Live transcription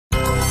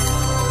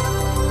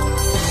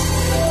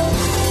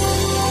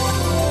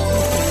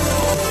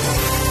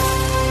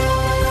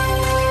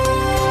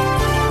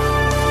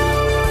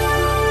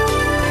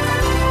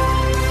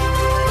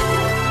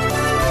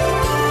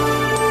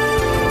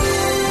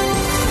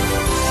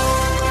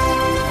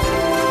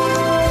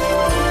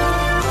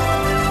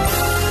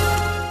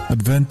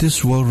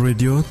Adventist World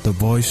Radio, the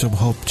Voice of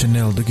Hope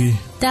Channel dagi.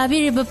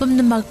 Tabiri bapam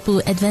na magpu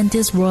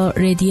Adventist World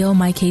Radio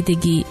Maikay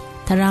dagi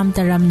taram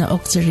na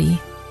okchari.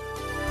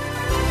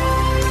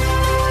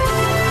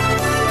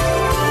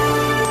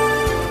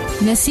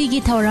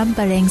 Ngasigi tawram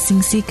pareng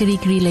singsi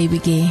kri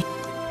laybige.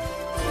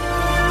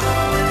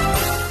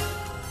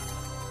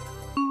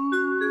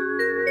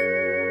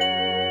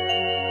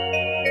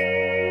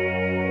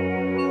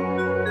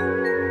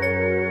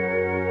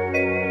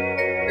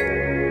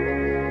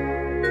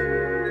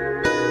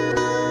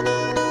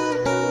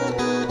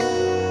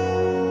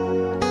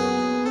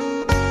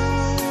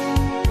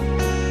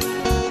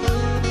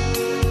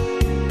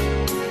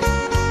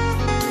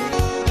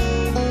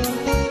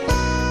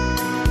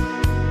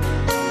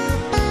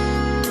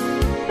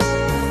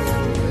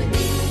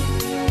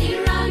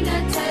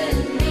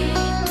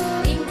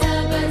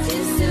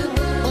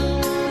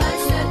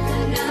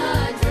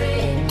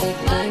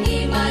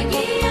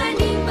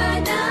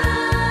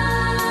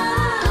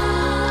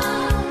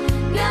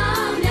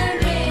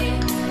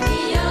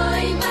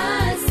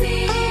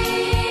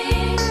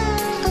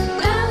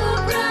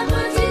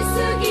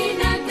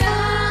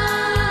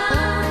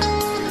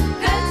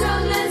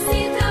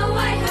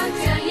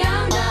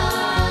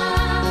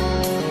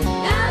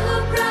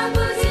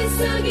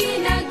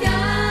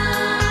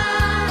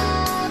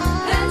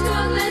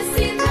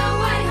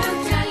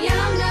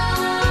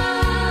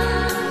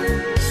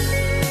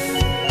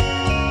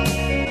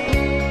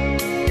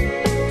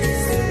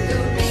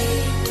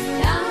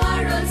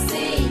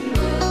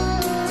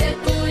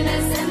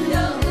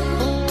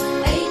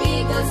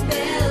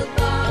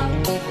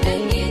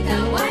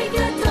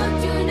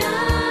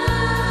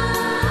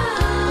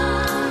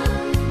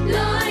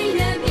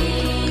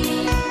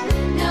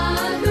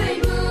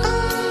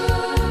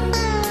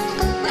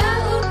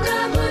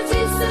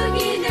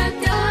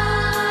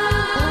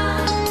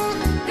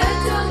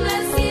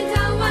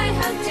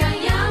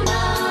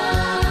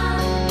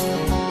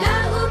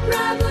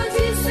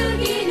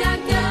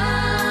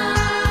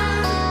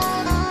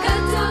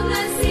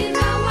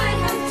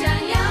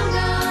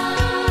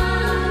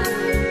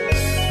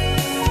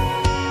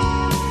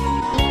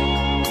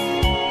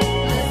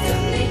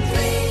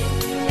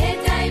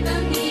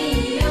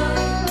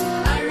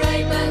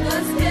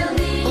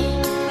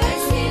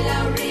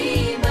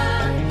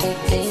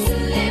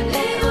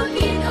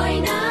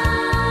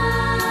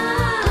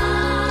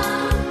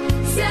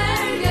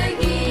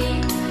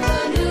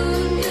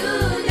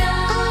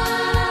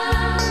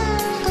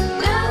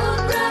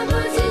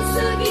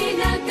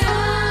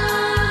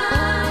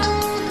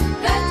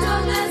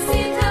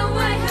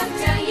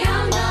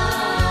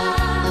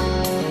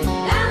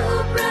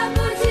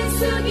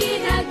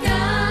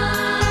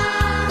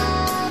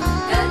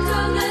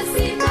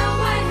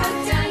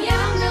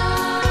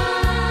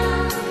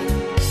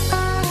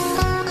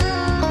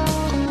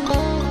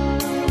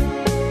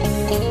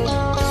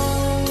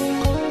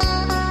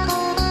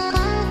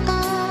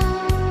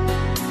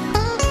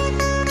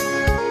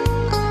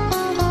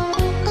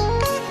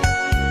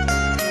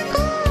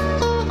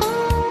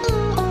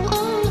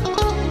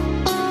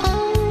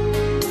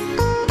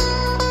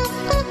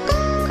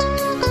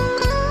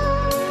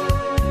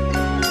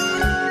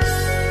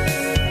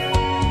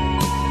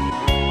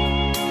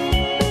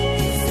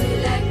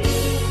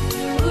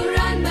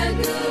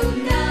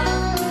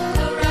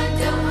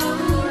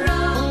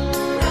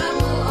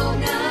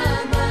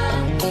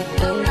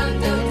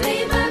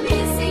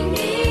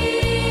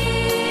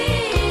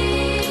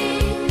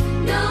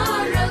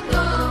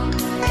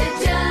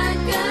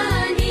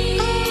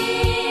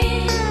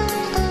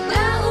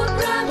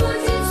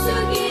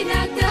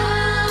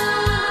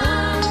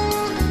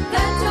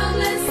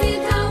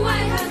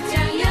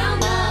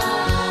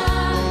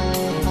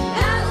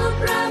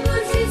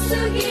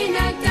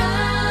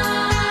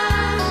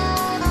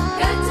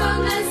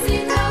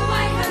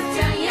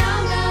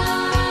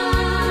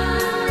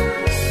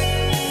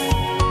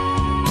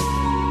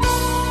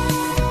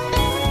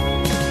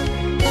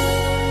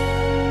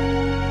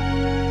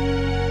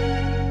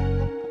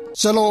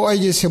 Chalo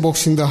aye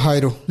Seboksing da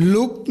hairo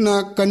Luke na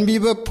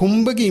kanbiba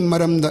pumbagi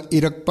maramda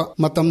irakpa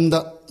matamda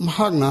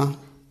mahakna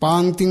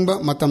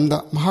pangtingba matamda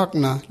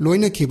mahakna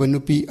loina khiba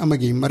nupi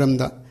amagi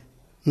maramda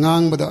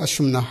ngangbada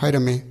asumna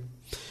hairame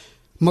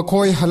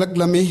makhoi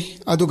halaklami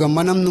aduga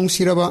manam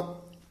nungsiraba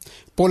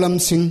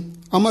polamsing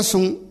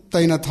amasung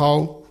taina thau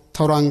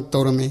thaurang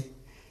torame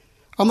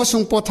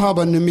amasung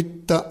pothaba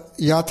nimitta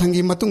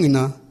yathangi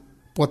matungina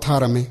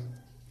potharame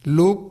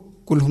Luke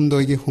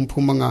kulhumdoigi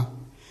humphumanga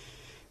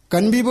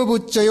Kanbibabu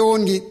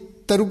chayongi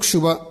taruk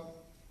suba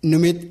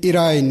numit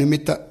irai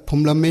numita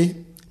phumlamme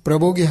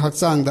Prabhugi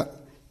hakchangda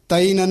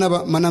tainanaba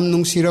manam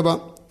nungsiraba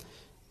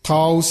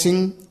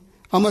thawsing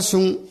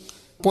amasung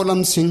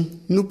polamsing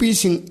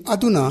nupising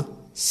aduna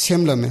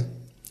semlame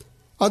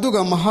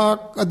aduga mahak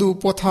adu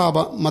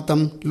pothaba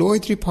matam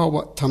loitri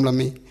phawa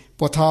thamlame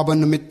pothaba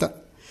numitta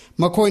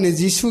makhoine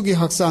Jisugi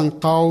hakchang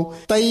taw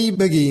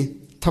taibagi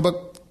thabak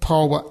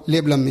phawa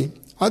leblame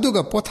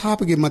aduga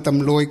pothabagi matam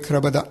loi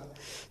khrabada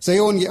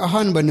Zayongi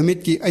ahanba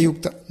numitki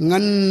ayukta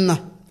nganna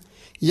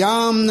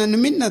yamna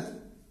numitna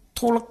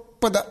tholak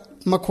ꯆꯨꯞꯄꯗ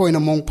ꯃꯈꯣꯏꯅ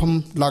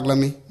ꯃꯣꯡꯐꯝ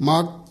ꯂꯥꯛꯂꯝꯃꯤ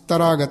ꯃꯍꯥꯛ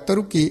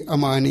 13ꯒꯤ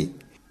ꯑꯃ ꯑꯅꯤ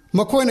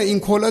ꯃꯈꯣꯏꯅ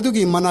ꯏꯪꯈꯣꯜ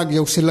ꯑꯗꯨꯒꯤ ꯃꯅꯥꯛ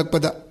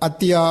ꯌꯧꯁꯤꯜꯂꯛꯄꯗ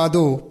ꯑꯇꯤꯌꯥ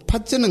ꯑꯗꯨ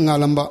ꯐꯖꯅ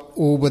ꯉꯥꯜꯂꯝꯕ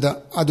ꯎꯕꯗ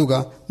ꯑꯗꯨꯒ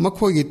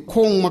ꯃꯈꯣꯏꯒꯤ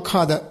ꯈꯣꯡ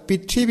ꯃꯈꯥꯗ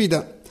ꯄ꯭ꯔꯤꯊꯤꯕꯤꯗ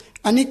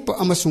ꯑꯅꯤꯛꯄ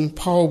ꯑꯃꯁꯨꯡ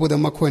ꯐꯥꯎꯕꯗ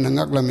ꯃꯈꯣꯏꯅ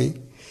ꯉꯛꯂꯝꯃꯤ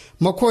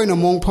ꯃꯈꯣꯏꯅ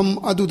ꯃꯣꯡꯐꯝ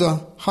ꯑꯗꯨꯗ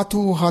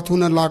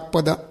ꯍꯥꯊꯨꯅ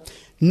ꯂꯥꯛꯄꯗ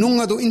ꯅꯨꯡ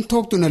ꯑꯗꯨ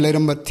ꯏꯟꯊꯣꯛꯇꯨꯅ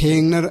ꯂꯩꯔꯝꯕ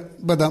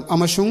ꯊꯦꯡꯅꯕꯗ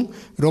ꯑꯃꯁꯨꯡ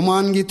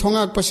ꯔꯣꯃꯥꯟꯒꯤ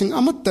ꯊꯣꯉꯥꯛꯄꯁꯤꯡ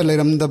ꯑꯃꯠꯇ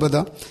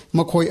ꯂꯩꯔꯝꯗꯕꯗ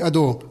ꯃꯈꯣꯏ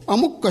ꯑꯗꯨ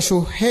ꯑꯃꯨꯛꯀꯁꯨ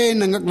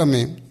ꯍꯦꯟꯅ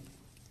ꯉꯛꯂꯝꯃꯤ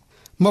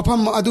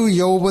ꯃꯐꯝ ꯑꯗꯨ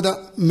ꯌꯧꯕꯗ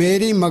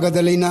ꯃꯦꯔꯤ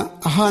ꯃꯒꯗꯂꯤꯅ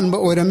ꯑꯍꯥꯟꯕ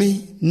ꯑꯣꯏꯔꯝꯃꯤ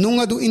ꯅꯨꯡ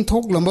ꯑꯗꯨ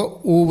ꯏꯟꯊꯣꯛꯂꯝꯕ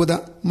ꯎꯕꯗ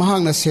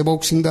ꯃꯍꯥꯛꯅ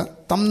ꯁꯦꯕꯣꯛꯁꯤꯡꯗ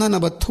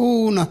ꯇꯝꯅꯅꯕ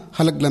ꯊꯨꯅ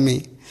ꯍꯜꯂꯛꯂꯝꯃꯤ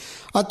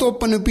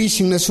ꯑꯇꯣꯞꯄ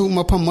ꯅꯨꯄꯤꯁꯤꯡꯅꯁꯨ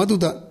ꯃꯐꯝ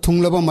ꯑꯗꯨꯗ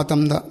ꯊꯨꯡꯂꯕ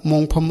ꯃꯇꯝꯗ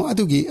ꯃꯣꯡꯐꯝ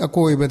ꯑꯗꯨꯒꯤ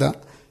ꯑꯀꯣꯏꯕꯗ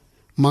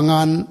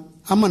ꯃꯉꯥꯟ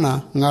ꯑꯃꯅ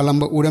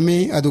ꯉꯥꯜꯂꯝꯕ ꯎꯔꯝꯃꯤ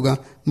ꯑꯗꯨꯒ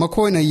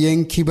ꯃꯈꯣꯏꯅ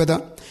ꯌꯦꯡꯈꯤꯕꯗ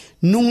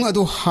ꯅꯨꯡ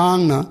ꯑꯗꯨ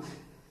ꯍꯥꯡꯅ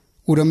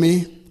ꯎꯔꯝꯃꯤ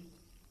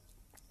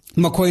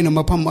ꯃꯈꯣꯏꯅ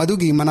ꯃꯐꯝ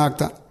ꯑꯗꯨꯒꯤ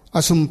ꯃꯅꯥꯛꯇ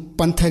ꯑꯁꯨꯝ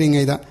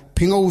ꯄꯟꯊꯔꯤꯉꯩꯗ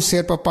ꯐꯤꯉꯧ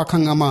ꯁꯦꯠꯄ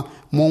ꯄꯥꯈꯪ ꯑꯃ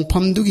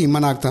ꯃꯣꯡꯐꯝꯗꯨꯒꯤ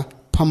ꯃꯅꯥꯛꯇ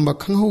ꯐꯝꯕ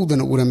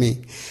ꯈꯪꯍꯧꯗꯅ ꯎꯔꯝꯃꯤ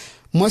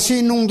ꯃꯁꯤ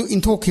ꯅꯨꯡꯗꯨ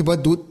ꯏꯟꯊꯣꯛꯈꯤꯕ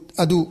ꯗꯨꯠ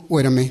ꯑꯗꯨ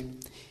ꯑꯣꯏꯔꯝꯃꯤ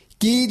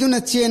ꯀꯤꯗꯨꯅ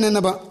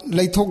ꯆꯦꯟꯅꯅꯕ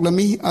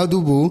ꯂꯩꯊꯣꯛꯂꯝꯃꯤ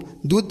ꯑꯗꯨꯕꯨ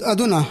ꯗꯨꯠ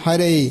ꯑꯗꯨꯅ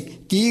ꯍꯥꯏꯔꯛꯏ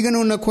ꯀꯤꯒꯅꯨ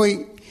ꯅꯈꯣꯏ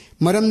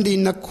ꯃꯔꯝꯗꯤ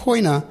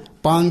ꯅꯈꯣꯏꯅ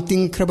ꯄꯥꯡ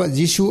ꯇꯤꯡꯈ꯭ꯔꯕ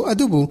ꯖꯤꯁꯨ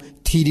ꯑꯗꯨꯕꯨ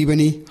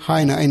ꯊꯤꯔꯤꯕꯅꯤ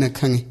ꯍꯥꯏꯅ ꯑꯩꯅ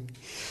ꯈꯪꯉꯤ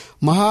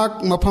ꯃꯍꯥꯛ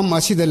ꯃꯐꯝ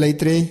ꯑꯁꯤꯗ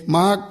ꯂꯩꯇ꯭ꯔꯦ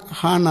ꯃꯍꯥꯛ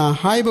ꯍꯥꯟꯅ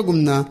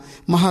ꯍꯥꯏꯕꯒꯨꯝꯅ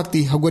ꯃꯍꯥꯛꯇꯤ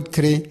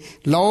ꯍꯧꯒꯠꯈ꯭ꯔꯦ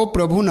ꯂꯥꯛꯑꯣ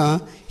ꯄ꯭ꯔꯚꯨꯅ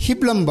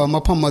ꯍꯤꯞꯂꯝꯕ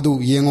ꯃꯐꯝ ꯑꯗꯨ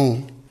ꯌꯦꯡꯉꯣ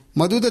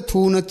ꯃꯗꯨꯗ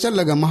ꯊꯨꯅ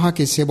ꯆꯠꯂꯒ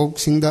ꯃꯍꯥꯛꯀꯤ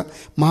ꯁꯦꯕꯣꯛꯁꯤꯡꯗ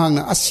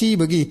ꯃꯍꯥꯛꯅ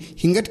ꯑꯁꯤꯕꯒꯤ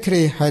ꯍꯤꯡꯒꯠꯈ꯭ꯔꯦ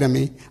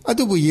ꯍꯥꯏꯔꯝꯃꯤ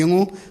ꯑꯗꯨꯕꯨ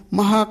ꯌꯦꯡꯉꯣ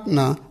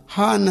ꯃꯍꯥꯛꯅ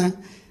ꯍꯥꯟꯅ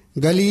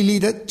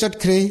ꯒꯂꯤꯂꯤꯗ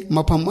ꯆꯠꯈ꯭ꯔꯦ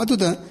ꯃꯐꯝ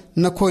ꯑꯗꯨꯗ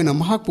ꯅꯈꯣꯏꯅ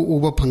ꯃꯍꯥꯛꯄꯨ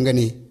ꯎꯕ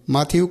ꯐꯪꯒꯅꯤ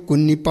ꯃꯊ꯭ꯌꯨ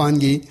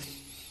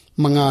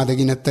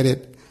 19:5-7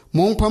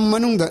 ꯃꯣꯡꯐꯝ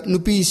ꯃꯅꯨꯡꯗ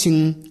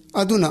ꯅꯨꯄꯤꯁꯤꯡ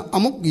ꯑꯗꯨꯅ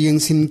ꯑꯃꯨꯛ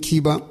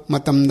ꯌꯦꯡꯁꯤꯟꯈꯤꯕ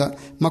ꯃꯇꯝꯗ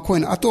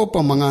ꯃꯈꯣꯏꯅ ꯑꯇꯣꯞꯄ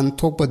ꯃꯉꯥꯟ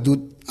ꯊꯣꯛꯄ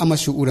ꯗꯨꯠ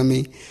ꯑꯃꯁꯨ ꯎꯔꯝꯃꯤ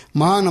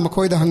ꯃꯍꯥꯛꯅ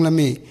ꯃꯈꯣꯏꯗ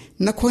ꯍꯪꯂꯝꯃꯤ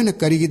ꯅꯈꯣꯏꯅ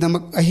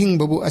ꯀꯔꯤꯒꯤꯗꯃꯛ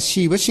ꯑꯍꯤꯡꯕꯕꯨ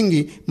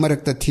ꯑꯁꯤꯕꯁꯤꯡꯒꯤ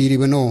ꯃꯔꯛꯇ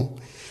ꯊꯤꯔꯤꯕꯅꯣ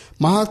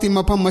ꯃꯍꯥꯛꯇꯤ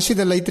ꯃꯐꯝ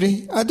ꯑꯁꯤꯗ ꯂꯩꯇ꯭ꯔꯦ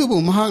ꯑꯗꯨꯕꯨ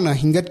ꯃꯍꯥꯛꯅ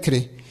ꯍꯤꯡꯒꯠꯈ꯭ꯔꯦ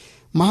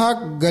ꯃꯍꯥꯛ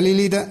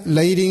ꯒꯂꯤꯂꯤꯗ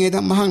ꯂꯩꯔꯤꯉꯩꯗ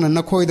ꯃꯍꯥꯛꯅ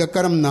ꯅꯈꯣꯏꯗ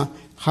ꯀꯔꯝꯅ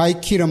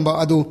ꯍꯥꯏꯈꯤꯔꯝꯕ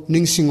ꯑꯗꯨ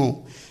ꯅꯤꯡꯁꯤꯡꯉꯨ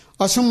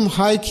ꯑꯁꯨꯝ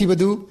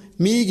ꯍꯥꯏꯈꯤꯕꯗꯨ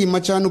ꯃꯤꯒꯤ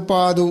ꯃꯆꯥꯅꯨꯄꯥ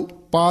ꯑꯗꯨ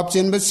ꯄꯥꯞ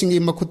ꯆꯦꯟꯕꯁꯤꯡꯒꯤ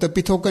ꯃꯈꯨꯠꯇ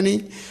ꯄꯤꯊꯣꯛꯀꯅꯤ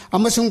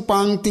ꯑꯃꯁꯨꯡ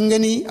ꯄꯥꯡ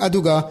ꯇꯤꯡꯒꯅꯤ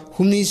ꯑꯗꯨꯒ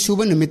 7ꯅꯤ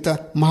ꯁꯨꯕ ꯅꯨꯃꯤꯠꯇ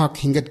ꯃꯍꯥꯛ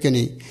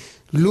ꯍꯤꯡꯒꯠꯀꯅꯤ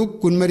ꯂꯨꯛ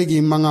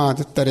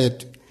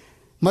 23:5-8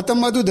 ꯃꯇꯝ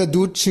ꯑꯗꯨꯗ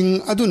ꯗꯨꯠꯁꯤꯡ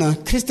ꯑꯗꯨꯅ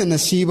ꯈ꯭ꯔꯤꯁꯇꯅ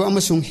ꯁꯤꯕ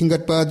ꯑꯃꯁꯨꯡ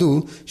ꯍꯤꯡꯒꯠꯄ ꯑꯗꯨ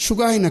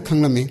ꯁꯨꯒꯥꯏꯅ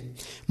ꯈꯪꯂꯝꯃꯤ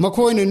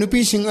ꯃꯈꯣꯏꯅ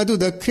ꯅꯨꯄꯤꯁꯤꯡ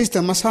ꯑꯗꯨꯗ ꯈ꯭ꯔꯤꯁꯇ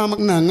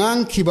ꯃꯁꯥꯃꯛꯅ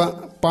ꯉꯥꯡꯈꯤꯕ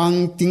ꯄꯥꯡ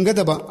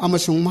ꯇꯤꯡꯒꯗꯕ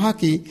ꯑꯃꯁꯨꯡ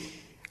ꯃꯍꯥꯛꯀꯤ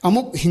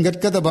ꯑꯃꯨꯛ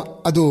ꯍꯤꯡꯒꯠꯀꯗꯕ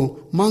ꯑꯗꯨ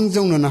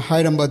ꯃꯥꯡꯖꯧꯅꯅ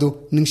ꯍꯥꯏꯔꯝꯕ ꯑꯗꯨ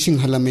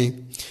ꯅꯤꯡꯁꯤꯡꯍꯜꯂꯝꯃꯤ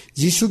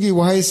ꯖꯤꯁꯨꯒꯤ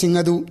ꯋꯥꯍꯩꯁꯤꯡ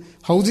ꯑꯗꯨ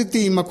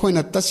ꯍꯧꯖꯤꯛꯇꯤ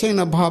ꯃꯈꯣꯏꯅ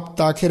ꯇꯁꯦꯡꯅ ꯚꯥꯞ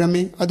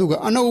ꯇꯥꯈꯤꯔꯝꯃꯤ ꯑꯗꯨꯒ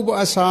ꯑꯅꯧꯕ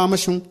ꯑꯁꯥ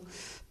ꯑꯃꯁꯨꯡ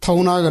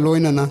ꯊꯧꯅꯥꯒ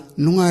ꯂꯣꯏꯅꯅ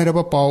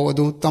ꯅꯨꯡꯉꯥꯏꯔꯕ ꯄꯥꯎ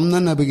ꯑꯗꯨ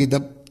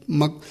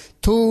ꯇꯝꯅꯅꯕꯒꯤꯗꯃꯛ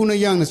ꯊꯨꯅ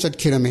ꯌꯥꯡꯅ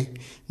ꯆꯠꯈꯤꯔꯝꯃꯤ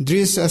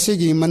ꯗ꯭ꯔꯤꯁ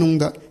ꯑꯁꯤꯒꯤ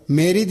ꯃꯅꯨꯡꯗ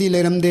ꯃꯦꯔꯤꯗꯤ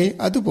ꯂꯩꯔꯝꯗꯦ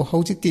ꯑꯗꯨꯕꯨ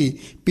ꯍꯧꯖꯤꯛꯇꯤ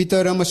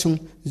ꯄꯤꯇꯔ ꯑꯃꯁꯨꯡ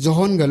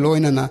ꯖꯣꯍꯟꯒ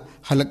ꯂꯣꯏꯅꯅ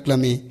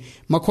ꯍꯜꯂꯛꯂꯝꯃꯤ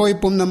ꯃꯈꯣꯏ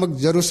ꯄꯨꯝꯅꯃꯛ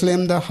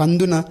ꯖꯦꯔꯨꯁꯂꯦꯝꯗ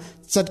ꯍꯟꯗꯨꯅ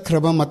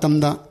ꯆꯠꯈ꯭ꯔꯕ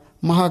ꯃꯇꯝꯗ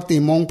ꯃꯍꯥꯛꯇꯤ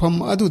ꯃꯣꯡꯐꯝ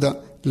ꯑꯗꯨꯗ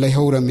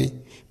ꯂꯩꯍꯧꯔꯝꯃꯤ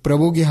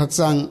ꯄ꯭ꯔꯚꯨꯒꯤ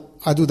ꯍꯛꯆꯥꯡ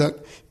ꯑꯗꯨꯗ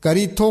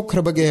ꯀꯔꯤ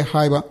ꯊꯣꯛꯈ꯭ꯔꯕꯒꯦ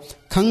ꯍꯥꯏꯕ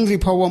ꯈꯪꯗ꯭ꯔꯤ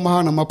ꯐꯥꯎꯕ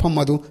ꯃꯍꯥꯛꯅ ꯃꯐꯝ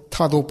ꯑꯗꯨ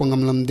ꯊꯥꯗꯣꯛꯄ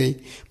ꯉꯝꯂꯝꯗꯦ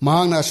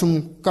ꯃꯍꯥꯛꯅ ꯑꯁꯨꯝ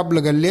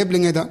ꯀꯞꯂꯒ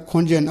ꯂꯦꯞꯂꯤꯉꯩꯗ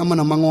ꯈꯣꯟꯖꯦꯜ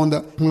ꯑꯃꯅ ꯃꯉꯣꯟꯗ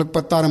ꯍꯪꯂꯛꯄ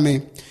ꯇꯥꯔꯝꯃꯤ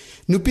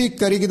ꯅꯨꯄꯤ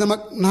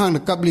ꯀꯔꯤꯒꯤꯗꯃꯛ ꯅꯍꯥꯛꯅ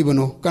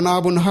ꯀꯞꯂꯤꯕꯅꯣ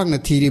ꯀꯅꯥꯕꯨ ꯅꯍꯥꯛꯅ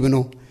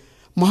ꯊꯤꯔꯤꯕꯅꯣ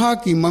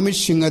ꯃꯍꯥꯛꯀꯤ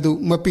ꯃꯃꯤꯠꯁꯤꯡ ꯑꯗꯨ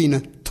ꯃꯄꯤꯅ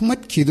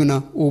ꯊꯨꯝꯍꯠꯈꯤꯗꯨꯅ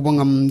ꯎꯕ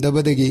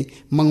ꯉꯝꯗꯕꯗꯒꯤ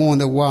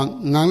ꯃꯉꯣꯟꯗ ꯋꯥ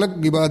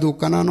ꯉꯥꯡꯂꯛꯂꯤꯕ ꯑꯗꯨ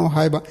ꯀꯅꯥꯅꯣ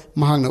ꯍꯥꯏꯕ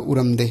ꯃꯍꯥꯛꯅ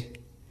ꯎꯔꯝꯗꯦ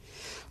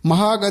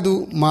ꯃꯍꯥꯛ ꯑꯗꯨ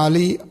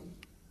ꯃꯥꯂꯤ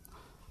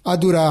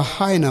ꯑꯗꯨꯔꯥ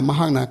ꯍꯥꯏꯅ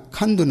ꯃꯍꯥꯛꯅ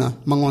ꯈꯟꯗꯨꯅ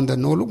ꯃꯉꯣꯟꯗ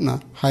ꯅꯣꯂꯨꯛꯅ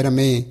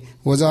ꯍꯥꯏꯔꯝꯃꯤ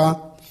ꯑꯣꯖꯥ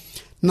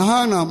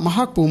ꯅꯍꯥꯛꯅ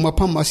ꯃꯍꯥꯛꯄꯨ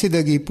ꯃꯐꯝ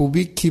ꯑꯁꯤꯗꯒꯤ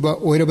ꯄꯨꯕꯤꯈꯤꯕ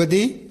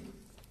ꯑꯣꯏꯔꯕꯗꯤ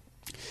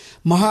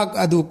ꯃꯍꯥꯛ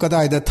ꯑꯗꯨ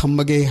ꯀꯗꯥꯏꯗ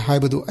ꯊꯝꯕꯒꯦ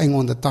ꯍꯥꯏꯕꯗꯨ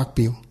ꯑꯩꯉꯣꯟꯗ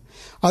ꯇꯥꯛꯄꯤꯌꯨ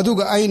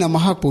ꯑꯗꯨꯒ ꯑꯩꯅ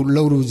ꯃꯍꯥꯛꯄꯨ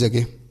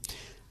ꯂꯧꯔꯨꯖꯒꯦ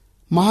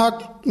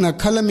ꯃꯍꯥꯛꯅ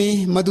ꯈꯜꯂꯝꯃꯤ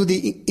ꯃꯗꯨꯗꯤ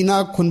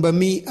ꯏꯅꯥꯛ ꯈꯨꯟꯕ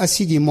ꯃꯤ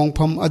ꯑꯁꯤꯒꯤ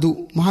ꯃꯣꯡꯐꯝ ꯑꯗꯨ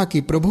ꯃꯍꯥꯛꯀꯤ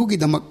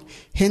ꯄ꯭ꯔꯚꯨꯒꯤꯗꯃꯛ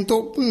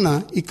ꯍꯦꯟꯇꯣꯛꯅ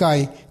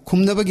ꯏꯀꯥꯏ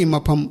ꯈꯨꯝꯅꯕꯒꯤ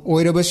ꯃꯐꯝ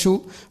ꯑꯣꯏꯔꯕꯁꯨ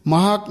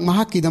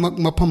ꯃꯍꯥꯛꯀꯤꯗꯃꯛ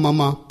ꯃꯐꯝ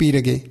ꯑꯃ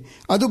ꯄꯤꯔꯒꯦ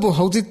ꯑꯗꯨꯕꯨ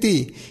ꯍꯧꯖꯤꯛꯇꯤ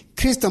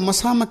ꯈ꯭ꯔꯤꯁꯇ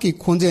ꯃꯁꯥꯃꯛꯀꯤ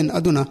ꯈꯣꯟꯖꯦꯜ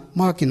ꯑꯗꯨꯅ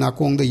ꯃꯍꯥꯛꯀꯤ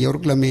ꯅꯥꯀꯣꯡꯗ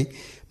ꯌꯧꯔꯛꯂꯝꯃꯤ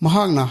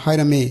ꯃꯍꯥꯛꯅ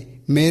ꯍꯥꯏꯔꯝꯃꯤ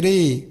ꯃꯦꯔꯤ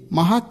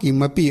ꯃꯍꯥꯛꯀꯤ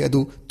ꯃꯄꯤ ꯑꯗꯨ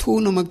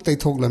ꯊꯨꯅꯃꯛ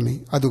ꯇꯩꯊꯣꯛꯂꯝꯃꯤ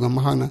ꯑꯗꯨꯒ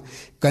ꯃꯍꯥꯛꯅ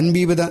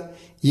ꯀꯟꯕꯤꯕꯗ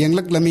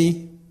ꯌꯦꯡꯂꯛꯂꯝꯃꯤ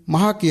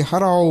ꯃꯍꯥꯛꯀꯤ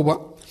ꯍꯔꯥꯎꯕ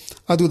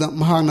ꯑꯗꯨꯗ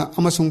ꯃꯍꯥꯛꯅ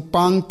ꯑꯃꯁꯨꯡ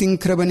ꯄꯥꯡ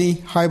ꯇꯤꯡꯈ꯭ꯔꯕꯅꯤ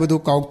ꯍꯥꯏꯕꯗꯨ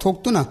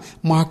ꯀꯥꯎꯊꯣꯛꯇꯨꯅ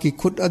ꯃꯍꯥꯛꯀꯤ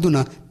ꯈꯨꯠ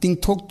ꯑꯗꯨꯅ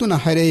ꯇꯤꯡꯊꯣꯛꯇꯨꯅ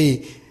ꯍꯥꯏꯔꯛꯏ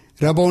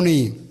ꯔꯕꯣꯅꯤ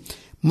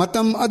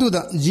ꯃꯇꯝ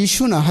ꯑꯗꯨꯗ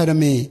ꯖꯤꯁꯨꯅ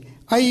ꯍꯥꯏꯔꯝꯃꯤ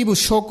ꯑꯩꯕꯨ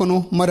ꯁꯣꯛꯀꯅꯨ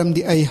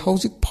ꯃꯔꯝꯗꯤ ꯑꯩ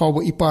ꯍꯧꯖꯤꯛ ꯐꯥꯎꯕ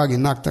ꯏꯄꯥꯒꯤ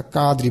ꯅꯥꯛꯇ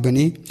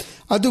ꯀꯥꯗ꯭ꯔꯤꯕꯅꯤ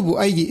ꯑꯗꯨꯕꯨ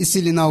ꯑꯩꯒꯤ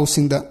ꯏꯆꯤꯜ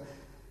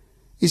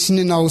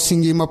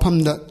ꯏꯅꯥꯎꯁꯤꯡꯒꯤ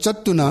ꯃꯐꯝꯗ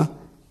ꯆꯠꯇꯨꯅ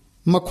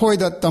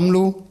ꯃꯈꯣꯏꯗ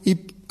ꯇꯝꯂꯨ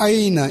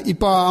ꯑꯩꯅ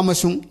ꯏꯄꯥ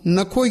ꯑꯃꯁꯨꯡ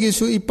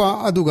ꯅꯈꯣꯏꯒꯤꯁꯨ ꯏꯄꯥ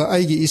ꯑꯗꯨꯒ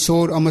ꯑꯩꯒꯤ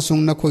ꯏꯁꯣꯔ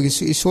ꯑꯃꯁꯨꯡ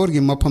ꯅꯈꯣꯏꯒꯤꯁꯨ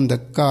ꯏꯁꯣꯔꯒꯤ ꯃꯐꯝꯗ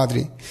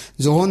ꯀꯥꯗ꯭ꯔꯤ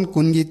ꯖꯣꯍꯟ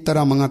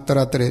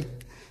 20:15-18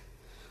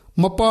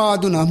 ꯃꯄꯥ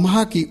ꯑꯗꯨꯅ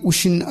ꯃꯍꯥꯛꯀꯤ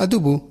ꯎꯁꯤꯟ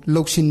ꯑꯗꯨꯕꯨ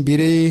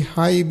ꯂꯧꯁꯤꯟꯕꯤꯔꯦ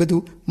ꯍꯥꯏꯕꯗꯨ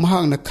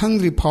ꯃꯍꯥꯛꯅ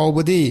ꯈꯪꯗ꯭ꯔꯤ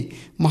ꯐꯥꯎꯕꯗꯤ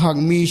ꯃꯍꯥꯛ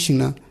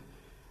ꯃꯤꯁꯤꯡꯅ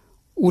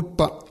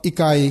utpa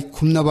ikai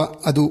khumnaba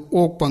adu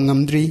okpa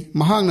ngamdri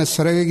mahakna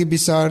saragagi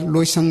bichar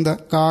loisangda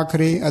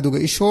kakhre aduga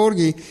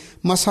ishorgi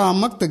masa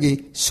maktagi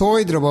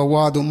soidraba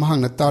wadu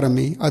mahakna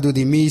tarami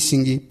adudi mi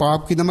singi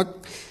papkidamak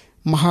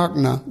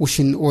mahakna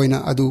ushin oina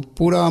adu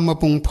pura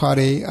mapung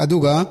phare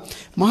aduga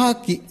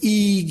mahakki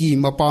igi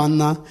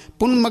mapanna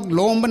punmak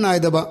lomba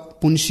naidaba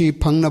punshi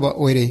phangnaba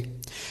oire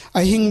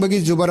ahingbagi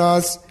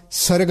jubaraj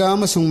sarga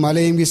amasung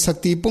malemgi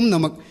sakti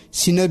pumnamak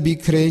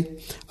sinabikre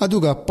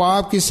aduga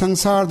papki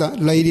sangsarda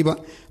lairiba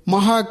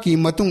mahakki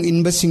matung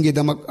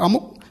inbasingidamak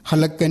amuk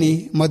halakkani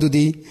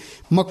madudi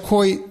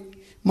makhoi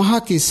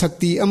mahakki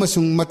sakti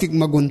amasung matik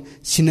magun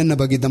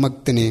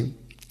sinanabagidamaktane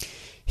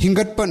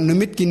hingatpa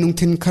numitki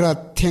nungthin khara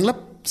thenglap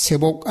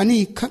sebok ani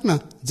khakna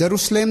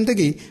Jerusalem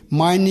dagi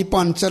mai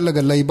nipan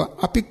chalaga laiba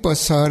apikpa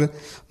sahar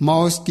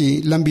Maus ki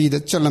lambi da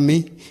chalami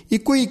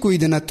ikui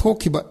dana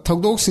thokiba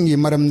thagdok singi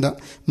maramda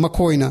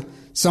makhoina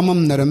samam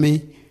narame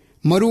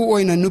maru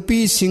oina nupi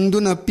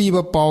singduna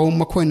piba paw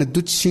makhoina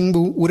dut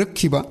singbu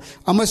urakhiba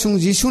amasung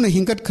jisuna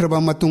hingat khraba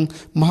matung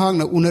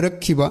mahakna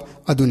unarakhiba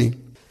aduni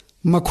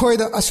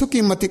makhoida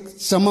asuki matik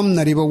samam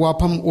nariba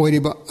wafam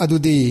oiriba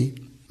adudi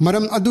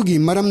maram adugi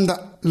maramda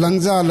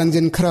langja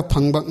langjen khara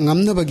phangba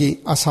ngamnabagi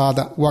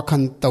asada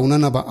wakhan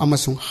taunanaba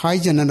amasung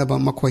haijananaba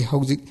makhoi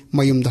haujik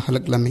mayumda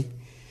halaklami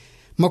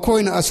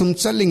makhoina asum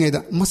challingaida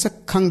masak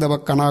khangdaba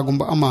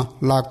kanagumba ama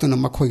laktuna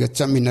makhoiga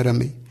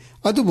chaminarame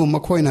adubu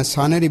makhoina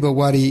sanariba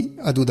wari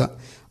aduda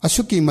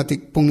asuki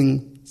matik pungning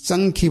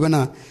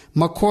changkhibana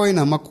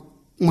makhoina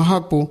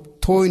mahakpu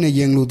thoina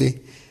yenglude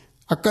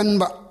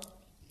akanba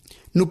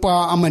nupa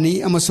amani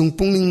amasung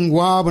pungning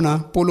wabana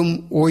polum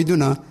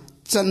oiduna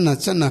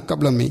channa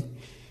kablami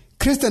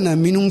Kristana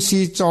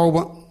minungsi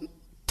chawba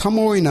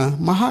thamoina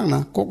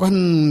mahakna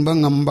kokhanba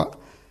ngamba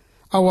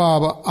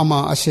awaba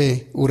ama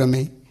ase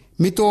urame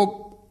mitop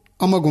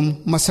amagum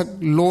masak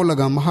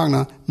lolaga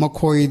mahakna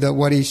makhoida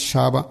wari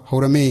shaba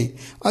horame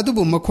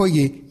adubu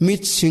makhoigi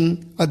mitsing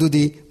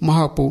adudi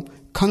mahakpu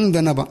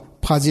khangdanaba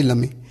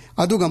phajilami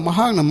aduga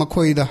mahakna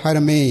makhoida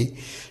harame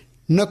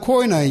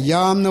nakhoina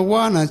yamna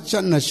wana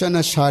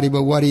channa shariba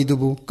wari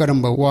dubu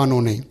karamba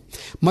wanone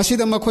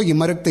masida makhoigi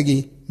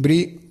maraktagi bri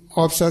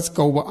opsas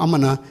kauba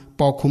amana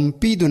paukhum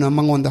piduna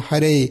mangonda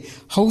hare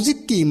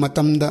haujikki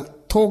matamda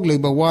thok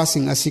leiba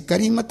wasing asi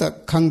karimata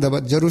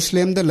khangdaba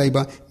Jerusalem da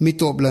leiba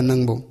mitobla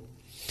nangbo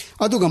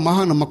aduga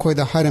mahana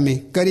makhoida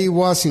harame kari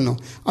wasingno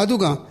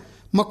aduga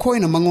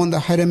makhoina mangonda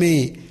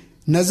harame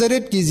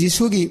Nazaret ki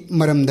Jisugi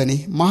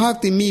maramdani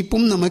mahakti mi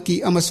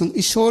pumnamaki amasung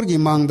ishorgi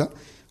mangda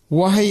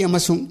wahai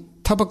amasung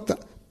thabakta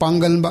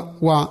pangalba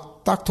wa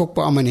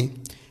takthokpa amani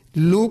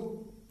Luke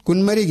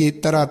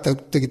kunmarigi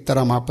taratakki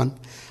taramapan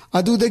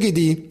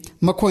adudagidi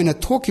makhoina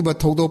thokiba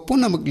thogdo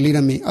punamak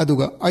lirami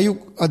aduga ayuk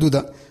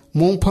aduda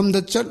mongphamda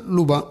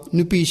chatluba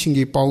nupi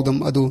singi paudam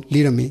adu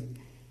lirami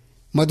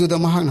maduda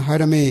mahakna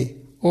harame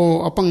o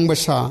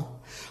apangbasa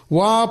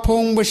wa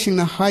phongba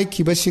singna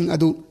haikhiba sing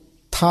adu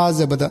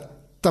thajabada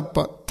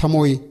tappa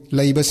thamoi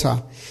leibasa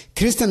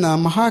Kristana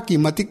mahaki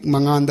matik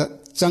manganda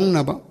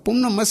changnaba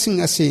pumna masing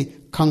ase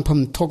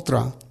khangpham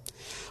thoktra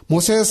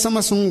Moses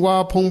samasung wa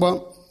phongba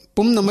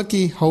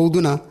pumnamaki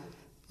hauduna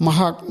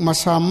mahak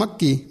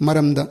masamakki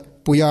maramda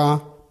puya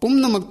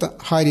pumnamakta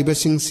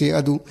hairibasingse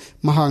adu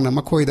mahakna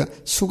makhoida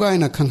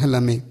sugaina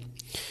khanghalame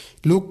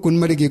Luke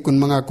kunmarigi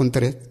kunmanga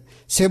kuntare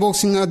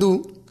Seboksing adu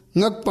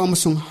ngakpa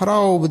amasung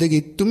haraubadagi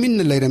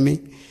tuminna leirame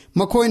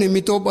makhoina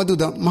mitop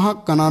aduda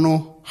mahak kanano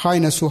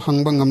haina su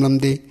hangba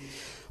ngamlamde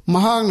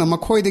mahakna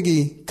makhoidagi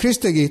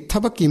Kristagi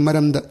thabaki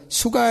maramda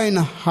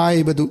sugaina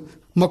haibadu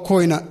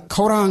makhoina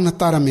khaurangna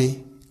tarame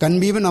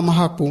kanbibana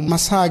mahakpu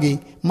masagi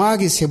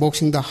magi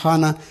seboksingda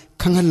hana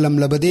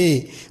khanghallamlabade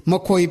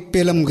makhoi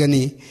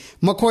pelamgani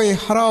makhoi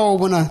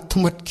haraubana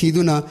thumat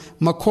khiduna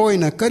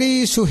makhoina kari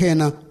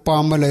suhena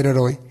pamba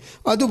leiraroi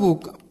adubu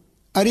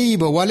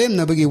ariba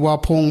walemnabagi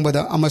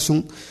waphongbada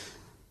amasung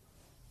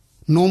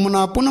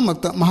nomana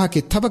punamakta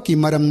mahaki thabaki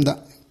maramda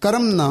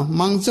karamna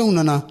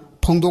mangjaunana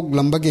phongdok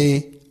lambage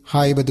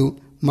haibadu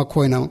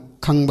makhoina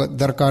khangba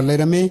darkar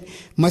leirame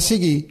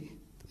masigi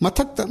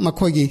mathakta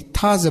makhoigi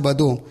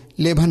thajabado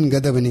lebhan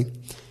gadabani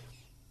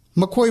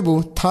makhoibu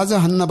thaja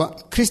hannaba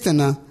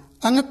Kristana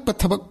angakpa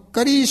thabak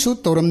karisu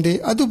toramde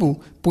adubu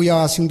puya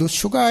singdu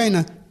sugaina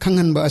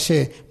khanghanba ase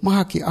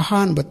mahaki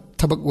ahanba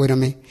thabak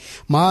oirame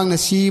mahakna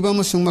siba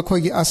amasung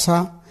makhoigi asa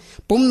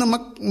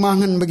pumnamak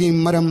manghanbagi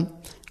maram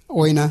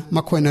oina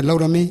makhoina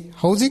laurame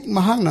hojik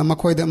mahakna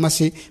makhoida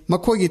masi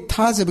makhoigi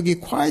thajabagi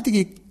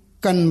khwaidagi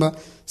kanba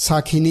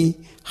sakhini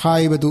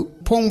haibadu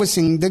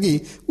phongbasingdagi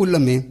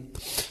ulame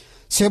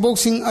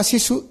Seboksing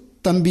asisu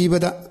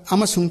tambibada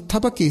amasung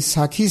thabaki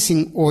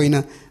sakhising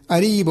oina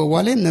ariba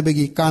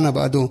walemnabagi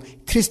kanaba adu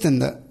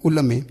Kristanda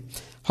ulame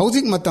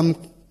hojik matam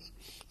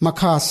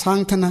makha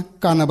sangthana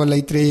kanaba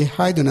leitre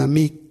haiduna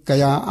mi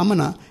kaya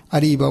amana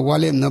ariba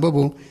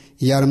walemnababu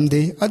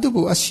yaramde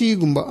adubu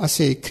asigumba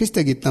ase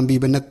Kristagi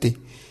tambiba natte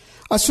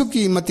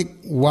asuki matik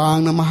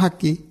wangna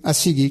mahaki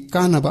asigi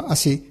kanaba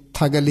ase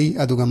thagali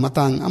aduga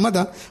matang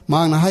amada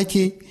mangna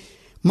haiki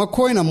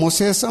ꯃꯈꯣꯏꯅ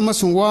ꯃꯣꯁꯦꯁ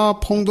ꯑꯃꯁꯨꯡ ꯋꯥ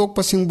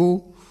ꯐꯣꯡꯗꯣꯛꯄꯁꯤꯡꯕꯨ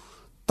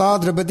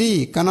ꯇꯥꯗ꯭ꯔꯕꯗꯤ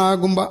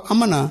ꯀꯅꯥꯒꯨꯝꯕ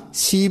ꯑꯃꯅ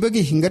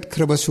ꯁꯤꯕꯒꯤ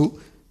ꯍꯤꯡꯒꯠꯈ꯭ꯔꯕꯁꯨ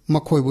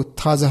ꯃꯈꯣꯏꯕꯨ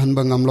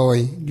ꯊꯥꯖꯍꯟꯕ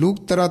ꯉꯝꯂꯣꯏ꯫ ꯂꯨꯛ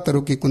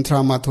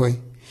 13:38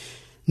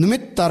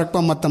 ꯅꯨꯃꯤꯠ ꯇꯥꯔꯛꯄ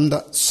ꯃꯇꯝꯗ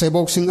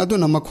ꯁꯦꯕꯣꯛꯁꯤꯡ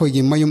ꯑꯗꯨꯅ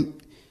ꯃꯈꯣꯏꯒꯤ ꯃꯌꯨꯝ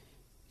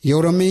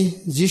ꯌꯧꯔꯝꯃꯤ꯫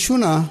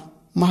 ꯖꯤꯁꯨꯅ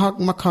ꯃꯍꯥꯛ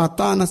ꯃꯈꯥ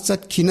ꯇꯥꯅ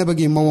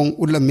ꯆꯠꯈꯤꯅꯕꯒꯤ ꯃꯑꯣꯡ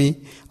ꯎꯠꯂꯝꯃꯤ꯫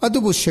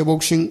 ꯑꯗꯨꯕꯨ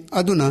ꯁꯦꯕꯣꯛꯁꯤꯡ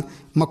ꯑꯗꯨꯅ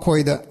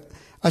ꯃꯈꯣꯏꯗ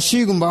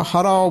ꯑꯁꯤꯒꯨꯝꯕ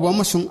ꯍꯔꯥꯎꯕ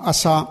ꯑꯃꯁꯨꯡ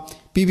ꯑꯁꯥ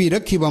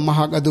ꯄꯤꯕꯤꯔꯛꯈꯤꯕ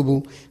ꯃꯍꯥꯛ ꯑꯗꯨꯕꯨ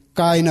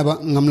ꯀꯥꯏꯅꯕ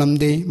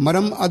ꯉꯝꯂꯝꯗꯦ꯫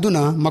 ꯃꯔꯝ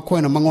ꯑꯗꯨꯅ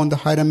ꯃꯈꯣꯏꯅ ꯃꯉꯣꯟꯗ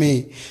ꯍꯥꯏꯔꯝꯃꯤ,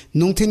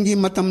 ꯅꯨꯡꯊꯤꯟꯒꯤ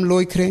ꯃꯇꯝ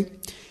ꯂꯣꯏꯈ꯭ꯔꯦ,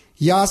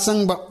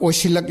 ꯌꯥꯆꯪꯕ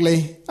ꯑꯣꯏꯁꯤꯜꯂꯛꯂꯦ,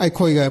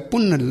 ꯑꯩꯈꯣꯏꯒ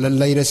ꯄꯨꯟꯅ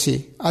ꯂꯩꯔꯁꯤ꯫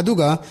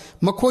 ꯑꯗꯨꯒ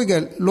ꯃꯈꯣꯏꯒ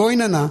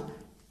ꯂꯣꯏꯅꯅ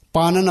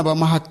ꯄꯥꯅꯅꯕ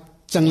ꯃꯍꯥꯛ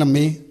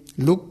ꯆꯪꯂꯝꯃꯤ꯫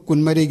 ꯂꯨꯛ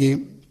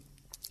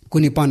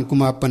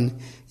 12:19-20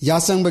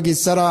 ꯌꯥꯆꯪꯕꯒꯤ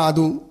ꯆꯔꯥ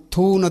ꯑꯗꯨ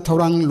ꯊꯨꯅ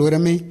ꯊꯧꯔꯥꯡ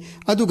ꯂꯣꯏꯔꯝꯃꯤ꯫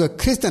 ꯑꯗꯨꯒ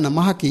ꯈ꯭ꯔꯤꯁꯇꯅ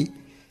ꯃꯍꯥꯛꯀꯤ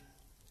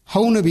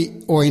ꯍꯧꯅꯕꯤ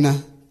ꯑꯣꯏꯅ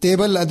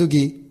ꯇꯦꯕꯜ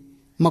ꯑꯗꯨꯒꯤ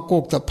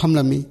ꯃꯀꯣꯛꯇ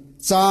ꯐꯝꯂꯝꯃꯤ꯫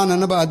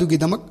 ꯆꯥꯅꯅꯕ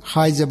ꯑꯗꯨꯒꯤꯗꯃꯛ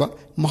ꯍꯥꯏꯖꯕ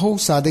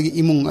ꯃꯍꯧꯁꯥꯗꯒꯤ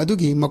ꯏꯃꯨꯡ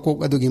ꯑꯗꯨꯒꯤ ꯃꯀꯣꯛ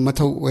ꯑꯗꯨꯒꯤ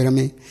ꯃꯊꯧ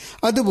ꯑꯣꯏꯔꯝꯃꯤ꯫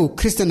 ꯑꯗꯨꯕꯨ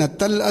ꯈ꯭ꯔꯤꯁꯇꯅ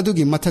ꯇꯜ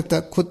ꯑꯗꯨꯒꯤ ꯃꯊꯛꯇ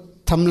ꯈꯨꯠ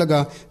ꯊꯝꯂꯒ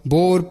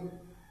ꯕꯣꯔ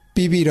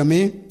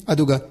ꯄꯤꯕꯤꯔꯝꯃꯤ꯫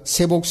 ꯑꯗꯨꯒ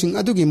ꯁꯦꯕꯣꯛꯁꯤꯡ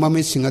ꯑꯗꯨꯒꯤ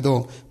ꯃꯃꯤꯠꯁꯤꯡ ꯑꯗꯣ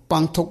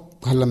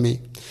ꯄꯥꯡꯊꯣꯛꯍꯜꯂꯝꯃꯤ꯫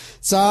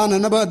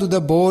 ꯆꯥꯅꯅꯕ ꯑꯗꯨꯗ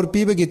ꯕꯣꯔ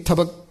ꯄꯤꯕꯒꯤ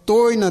ꯊꯕꯛ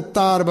ꯇꯣꯏꯅ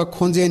ꯇꯥꯔꯕ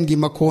ꯈꯣꯟꯖꯦꯜꯒꯤ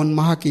ꯃꯈꯣꯟ,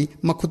 ꯃꯍꯥꯛꯀꯤ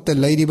ꯃꯈꯨꯠꯇ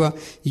ꯂꯩꯔꯤꯕ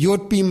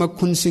ꯌꯣꯠꯄꯤ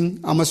ꯃꯈꯨꯟꯁꯤꯡ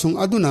ꯑꯃꯁꯨꯡ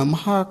ꯑꯗꯨꯅ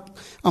ꯃꯍꯥꯛ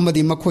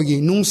ꯑꯃꯗꯤ ꯃꯈꯣꯏꯒꯤ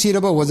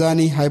ꯅꯨꯡꯁꯤꯔꯕ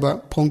ꯑꯣꯖꯥꯅꯤ ꯍꯥꯏꯕ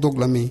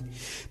ꯐꯣꯡꯗꯣꯛꯂꯝꯃꯤ꯫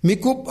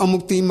 ꯃꯤꯀꯨꯞ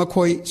ꯑꯃꯨꯛꯇꯤ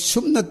ꯃꯈꯣꯏ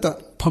ꯁꯨꯞꯅꯇ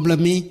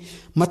ꯐꯝꯂꯝꯃꯤ꯫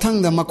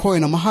 ꯃꯊꯪꯗ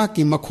ꯃꯈꯣꯏꯅ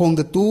ꯃꯍꯥꯛꯀꯤ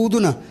ꯃꯈꯣꯡꯗ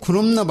ꯇꯨꯗꯨꯅ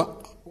ꯈꯨꯔꯨꯝꯅꯕ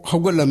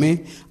ꯍꯧꯒꯠꯂꯝꯃꯤ꯫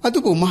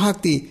 ꯑꯗꯨꯕꯨ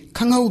ꯃꯍꯥꯛꯇꯤ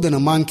ꯈꯪꯍꯧꯗꯅ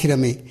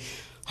ꯃꯥꯡꯈꯤꯔꯝꯃꯤ꯫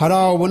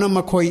 ꯍꯔꯥꯎꯕꯅ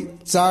ꯃꯈꯣꯏ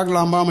ꯆꯥꯛ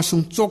ꯂꯥꯝꯕ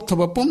ꯑꯃꯁꯨꯡ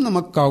ꯆꯣꯛꯊꯕ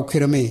ꯄꯨꯝꯅꯃꯛ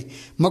ꯀꯥꯎꯈꯤꯔꯝꯃꯤ꯫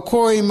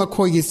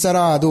 ꯃꯈꯣꯏꯒꯤ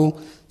ꯆꯔꯥ ꯑꯗꯨ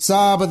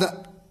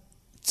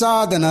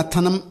ꯆꯥꯗꯅ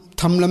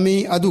ꯊꯝꯂꯝꯃꯤ꯫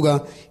 ꯑꯗꯨꯒ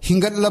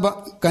ꯍꯤꯡꯒꯠꯂꯕ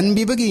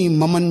ꯀꯟꯕꯤꯕꯒꯤ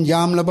ꯃꯃꯜ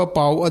ꯌꯥꯝꯂꯕ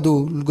ꯄꯥꯎ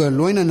ꯑꯗꯨꯒ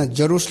ꯂꯣꯏꯅꯅ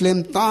ꯖꯦꯔꯨꯁꯂꯦꯝ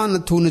ꯇꯥꯟꯅ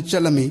ꯊꯨꯅ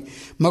ꯆꯠꯂꯝꯃꯤ꯫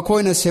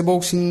 ꯃꯈꯣꯏꯅ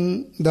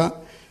ꯁꯦꯕꯣꯛꯁꯤꯡꯗ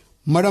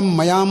ꯃꯔꯝ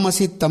ꯃꯌꯥꯝ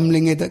ꯑꯁꯤ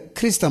ꯇꯝꯂꯤꯉꯩꯗ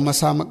ꯈ꯭ꯔꯤꯁꯇ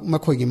ꯃꯁꯥꯃꯛ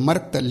ꯃꯈꯣꯏꯒꯤ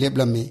ꯃꯔꯛꯇ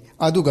ꯂꯦꯞꯂꯝꯃꯤ꯫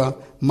 ꯑꯗꯨꯒ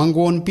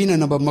ꯃꯪꯒꯣꯟ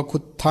ꯄꯤꯅꯅꯕ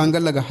ꯃꯈꯨꯠ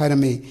ꯊꯥꯡꯒꯠꯂꯒ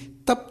ꯍꯥꯏꯔꯝꯃꯤ,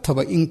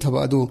 ꯇꯞꯊꯕ ꯏꯪꯊꯕ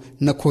ꯑꯗꯨ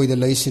ꯅꯈꯣꯏꯗ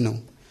ꯂꯩꯁꯤꯅꯨ꯫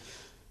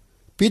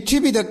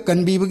 ꯄ꯭ꯔꯤꯊꯤꯕꯤꯗ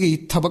ꯀꯟꯕꯤꯕꯒꯤ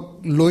ꯊꯕꯛ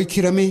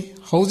ꯂꯣꯏꯈꯤꯔꯝꯃꯤ꯫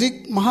 ꯍꯧꯖꯤꯛ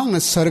ꯃꯍꯥꯛꯅ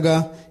ꯁꯔꯒ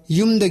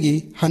ꯌꯨꯝꯗꯒꯤ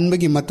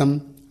ꯍꯟꯕꯒꯤ ꯃꯇꯝ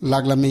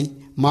ꯂꯥꯛꯂꯝꯃꯤ꯫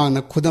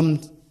 ꯃꯍꯥꯛꯅ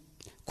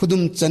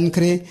ꯈꯨꯗꯨꯝ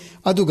ꯆꯟꯈ꯭ꯔꯦ꯫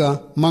 ꯑꯗꯨꯒ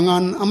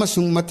ꯃꯉꯥꯟ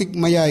ꯑꯃꯁꯨꯡ ꯃꯇꯤꯛ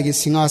ꯃꯌꯥꯏꯒꯤ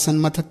ꯁꯤꯡꯍꯥꯁꯟ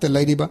ꯃꯊꯛꯇ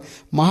ꯂꯩꯔꯤꯕ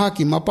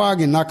ꯃꯍꯥꯛꯀꯤ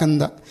ꯃꯄꯥꯒꯤ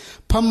ꯅꯥꯀꯟꯗ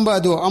ꯐꯝꯕ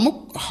ꯑꯗꯨ ꯑꯃꯨꯛ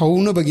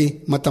ꯍꯧꯅꯕꯒꯤ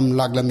ꯃꯇꯝ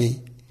ꯂꯥꯛꯂꯝꯃꯤ꯫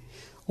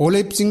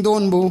 ꯑꯣꯂꯤꯞ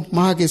ꯆꯤꯡꯗꯣꯟꯕꯨ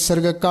ꯃꯍꯥꯛꯀꯤ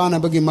ꯁꯔꯒ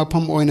ꯀꯥꯅꯕꯒꯤ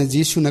ꯃꯐꯝ ꯑꯣꯏꯅ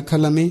ꯖꯤꯁꯨꯅ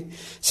ꯈꯜꯂꯝꯃꯤ꯫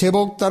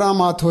 ꯁꯦꯕꯣꯛ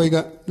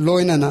 11ꯒ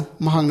ꯂꯣꯏꯅꯅ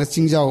ꯃꯍꯥꯛꯅ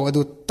ꯆꯤꯡꯖꯥꯎ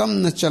ꯑꯗꯨ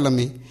ꯇꯝꯅ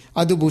ꯆꯠꯂꯝꯃꯤ꯫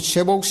 ꯑꯗꯨꯕꯨ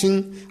ꯁꯦꯕꯣꯛꯁꯤꯡ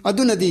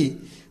ꯑꯗꯨꯅꯗꯤ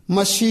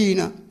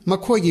ꯃꯁꯤꯅ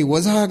ꯃꯈꯣꯏꯒꯤ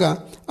ꯋꯥꯖꯥꯒ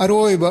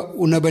ꯑꯔꯣꯏꯕ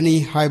ꯎꯅꯕꯅꯤ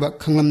ꯍꯥꯏꯕ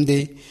ꯈꯪꯂꯝꯗꯦ꯫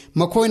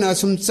 ꯃꯈꯣꯏꯅ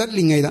ꯑꯁꯨꯝ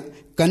ꯆꯠꯂꯤꯉꯩꯗ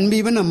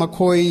ꯀꯟꯕꯤꯕꯅ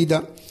ꯃꯈꯣꯏꯗ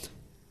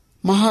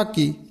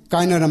ꯃꯍꯥꯛꯀꯤ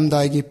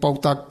ꯀꯥꯏꯅꯔꯝꯗꯥꯏꯒꯤ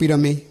ꯄꯥꯎꯇꯥꯛ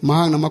ꯄꯤꯔꯝꯃꯤ꯫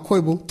 ꯃꯍꯥꯛꯅ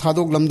ꯃꯈꯣꯏꯕꯨ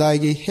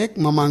ꯊꯥꯗꯣꯛꯂꯝꯗꯥꯏꯒꯤ ꯍꯦꯛ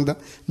ꯃꯃꯥꯡꯗ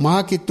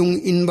ꯃꯍꯥꯛꯀꯤ ꯇꯨꯡ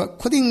ꯏꯟꯕ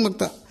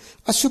ꯈꯨꯗꯤꯡꯃꯛꯇ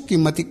ꯑꯁꯨꯛꯀꯤ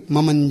ꯃꯇꯤꯛ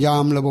ꯃꯃꯜ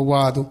ꯌꯥꯝꯂꯕ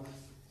ꯋꯥꯗꯨ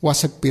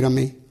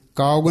ꯋꯥꯁꯛꯄꯤꯔꯝꯃꯤ,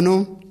 ꯀꯥꯎꯒꯅꯨ,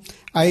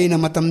 ꯑꯩꯅ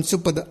ꯃꯇꯝ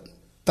ꯆꯨꯞꯄꯗ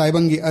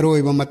ꯇꯥꯏꯕꯪꯒꯤ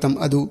ꯑꯔꯣꯏꯕ ꯃꯇꯝ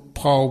ꯑꯗꯨ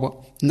ꯐꯥꯎꯕ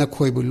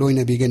ꯅꯈꯣꯏꯕꯨ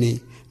ꯂꯣꯏꯅꯕꯤꯒꯅꯤ꯫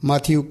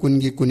 ꯃꯊꯤꯌꯨ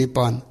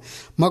 10:19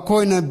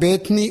 ꯃꯈꯣꯏꯅ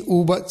ꯕꯦꯊꯅꯤ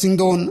ꯎꯕ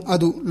ꯆꯤꯡꯗꯣꯟ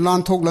ꯑꯗꯨ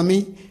ꯂꯥꯟꯊꯣꯛꯂꯝꯃꯤ꯫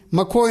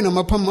 ꯃꯈꯣꯏꯅ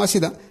ꯃꯐꯝ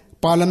ꯑꯁꯤꯗ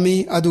ꯄꯥꯜꯂꯝꯃꯤ꯫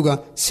 ꯑꯗꯨꯒ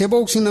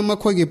ꯁꯦꯕꯣꯛꯁꯤꯡꯅ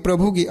ꯃꯈꯣꯏꯒꯤ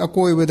ꯄ꯭ꯔꯚꯨꯒꯤ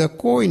ꯑꯀꯣꯏꯕꯗ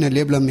ꯀꯣꯏꯅ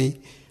ꯂꯦꯞꯂꯝꯃꯤ꯫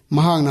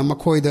 ꯃꯍꯥꯛꯅ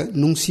ꯃꯈꯣꯏꯗ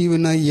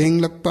ꯅꯨꯡꯁꯤꯕꯅ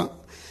ꯌꯦꯡꯂꯛꯄ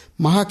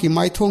ꯃꯍꯥꯛꯀꯤ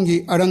ꯃꯥꯏꯊꯣꯡꯒꯤ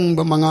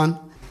ꯑꯔꯪꯕ ꯃꯉꯥꯟ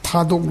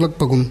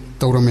ꯊꯥꯗꯣꯛꯂꯛꯄꯒꯨꯝ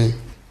ꯇꯧꯔꯝꯃꯤ꯫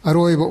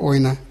 ꯑꯔꯣꯏꯕ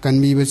ꯑꯣꯏꯅ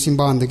ꯀꯟꯕꯤꯕ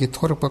ꯆꯤꯝꯕꯥꯟꯗꯒꯤ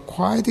ꯊꯣꯔꯛꯄ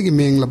ꯈ꯭ꯋꯥꯏꯗꯒꯤ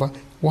ꯃꯦꯡꯂꯕ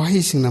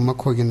ꯋꯥꯍꯩꯁꯤꯡꯅ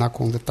ꯃꯈꯣꯏꯒꯤ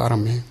ꯅꯥꯀꯣꯡꯗ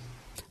ꯇꯥꯔꯝꯃꯤ꯫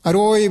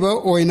 ꯑꯔꯣꯏꯕ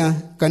ꯑꯣꯏꯅ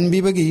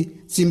ꯀꯟꯕꯤꯕꯒꯤ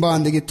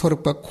ꯆꯤꯝꯕꯥꯟꯗꯒꯤ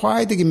ꯊꯣꯔꯛꯄ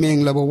ꯈ꯭ꯋꯥꯏꯗꯒꯤ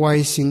ꯃꯦꯡꯂꯕ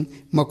ꯋꯥꯍꯩꯁꯤꯡ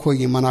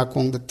ꯃꯈꯣꯏꯒꯤ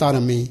ꯃꯅꯥꯀꯣꯡꯗ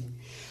ꯇꯥꯔꯝꯃꯤ꯫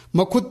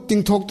 ꯃꯈꯨꯠ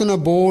ꯇꯤꯡꯊꯣꯛꯇꯨꯅ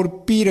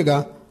ꯕꯣꯔ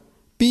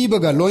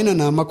ꯄꯤꯕꯒ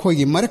ꯂꯣꯏꯅꯅ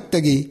ꯃꯈꯣꯏꯒꯤ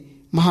ꯃꯔꯛꯇꯒꯤ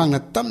ꯃꯍꯥꯛꯅ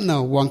ꯇꯞꯅ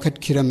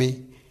ꯋꯥꯡꯈꯠꯈꯤꯔꯝꯃꯤ꯫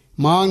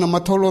 ꯃꯍꯥꯛꯅ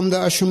ꯃꯊꯣꯜꯂꯣꯝꯗ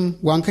ꯑꯁꯨꯝ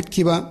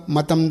ꯋꯥꯡꯈꯠꯈꯤꯕ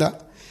ꯃꯇꯝꯗ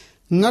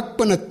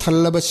ꯉꯛꯄꯅ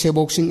ꯊꯜꯂꯕ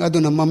ꯁꯦꯕꯣꯛꯁꯤꯡ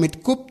ꯑꯗꯨꯅ ꯃꯃꯤꯠ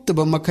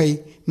ꯀꯨꯞꯇꯕ ꯃꯈꯩ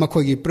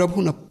ꯃꯈꯣꯏꯒꯤ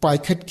ꯄ꯭ꯔꯚꯨꯅ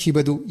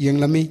ꯄꯥꯏꯈꯠꯈꯤꯕꯗꯨ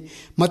ꯌꯦꯡꯂꯝꯃꯤ꯫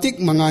 ꯃꯇꯤꯛ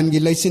ꯃꯉꯥꯟꯒꯤ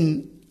ꯂꯩꯆꯤꯟ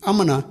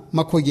ꯑꯃꯅ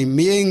ꯃꯈꯣꯏꯒꯤ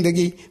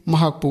ꯃꯤꯠꯌꯦꯡꯗꯒꯤ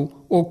ꯃꯍꯥꯛꯄꯨ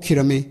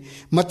ꯑꯣꯛꯈꯤꯔꯝꯃꯤ꯫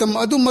 ꯃꯇꯝ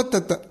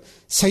ꯑꯗꯨꯃꯛꯇꯗ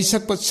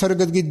ꯁꯩꯁꯛꯄ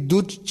ꯁꯔꯒꯒꯤ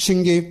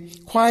ꯗꯨꯠꯁꯤꯡꯒꯤ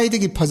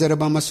ꯈ꯭ꯋꯥꯏꯗꯒꯤ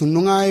ꯐꯖꯔꯕ ꯑꯃꯁꯨꯡ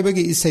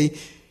ꯅꯨꯡꯉꯥꯏꯕꯒꯤ ꯏꯁꯩ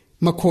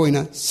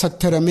ꯃꯈꯣꯏꯅ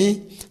ꯁꯛꯊꯔꯝꯃꯤ꯫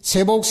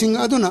 ꯁꯦꯕꯣꯛꯁꯤꯡ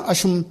ꯑꯗꯨꯅ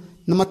ꯑꯁꯨꯝ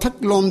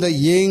ꯃꯊꯛꯂꯣꯝꯗ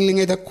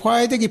ꯌꯦꯡꯂꯤꯉꯩꯗ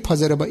ꯈ꯭ꯋꯥꯏꯗꯒꯤ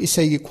ꯐꯖꯔꯕ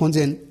ꯏꯁꯩꯒꯤ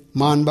ꯈꯣꯟꯖꯦꯜ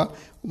ꯃꯥꯟꯕ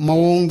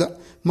ꯃꯑꯣꯡꯗ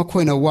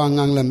ꯃꯈꯣꯏꯅ ꯋꯥ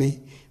ꯉꯥꯡꯂꯝꯃꯤ꯫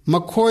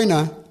 ꯃꯈꯣꯏꯅ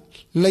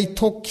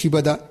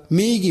ꯂꯩꯊꯣꯛꯈꯤꯕꯗ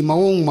ꯃꯤꯒꯤ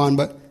ꯃꯑꯣꯡ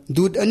ꯃꯥꯟꯕ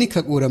ꯗꯨꯠ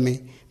ꯑꯅꯤꯈꯛ ꯎꯔꯝꯃꯤ꯫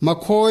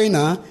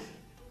 ꯃꯈꯣꯏꯅ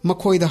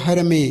ꯃꯈꯣꯏꯗ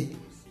ꯍꯥꯏꯔꯝꯃꯤ,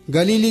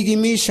 ꯒꯂꯤꯂꯤꯒꯤ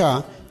ꯃꯤꯁꯥ,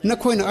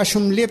 ꯅꯈꯣꯏꯅ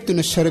ꯑꯁꯨꯝ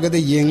ꯂꯦꯞꯇꯨꯅ ꯁꯔꯒꯗ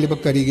ꯌꯦꯡꯂꯤꯕ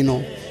ꯀꯔꯤꯒꯤꯅꯣ?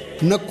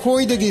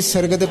 ꯅꯈꯣꯏꯗꯒꯤ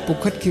ꯁꯔꯒꯗ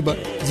ꯄꯨꯈꯠꯈꯤꯕ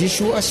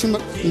ꯖꯤꯁꯨ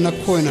ꯑꯁꯤꯃꯛ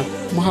ꯅꯈꯣꯏꯅ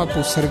ꯃꯍꯥꯛꯄꯨ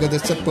ꯁꯔꯒꯗ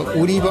ꯆꯠꯄ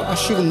ꯎꯔꯤꯕ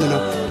ꯑꯁꯤꯒꯨꯝꯅ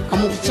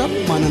ꯑꯃꯨꯛ ꯆꯞ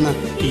ꯃꯥꯟꯅꯅ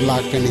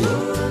ꯂꯥꯛꯀꯅꯤ꯫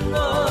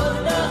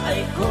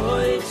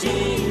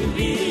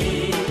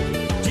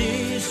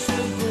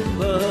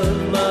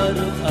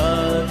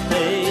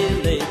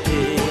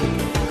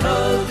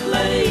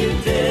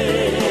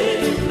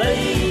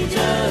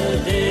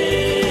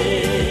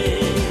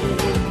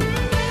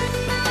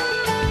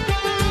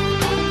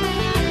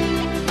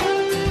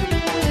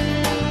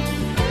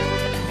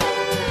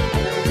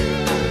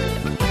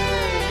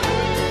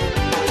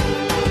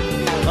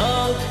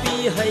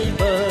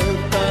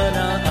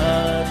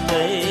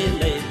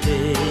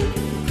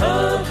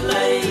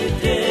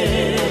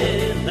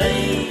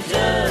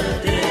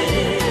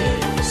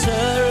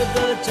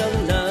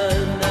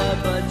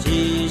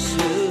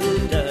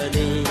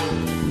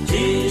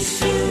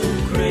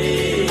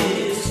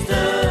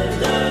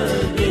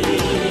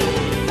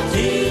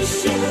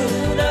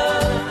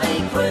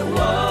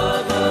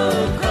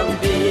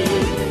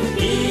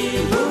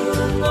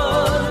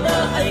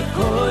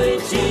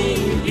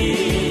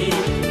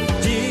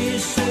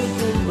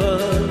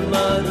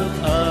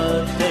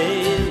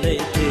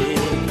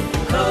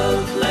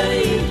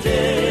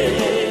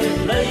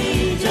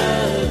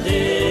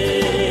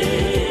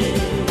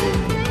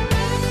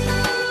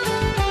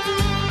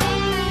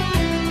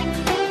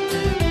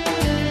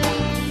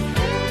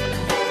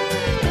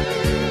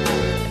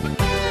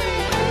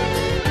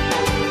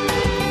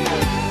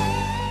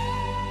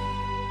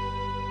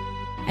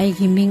 ai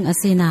himing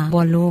asina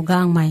bolu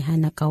gang mai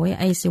hana kawe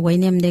ai si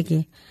wainem degi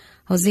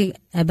hozi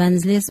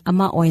evangelist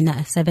ama oina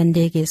 7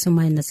 day ge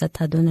sumai na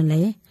sathaduna le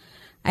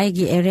ai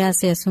gi area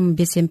se sum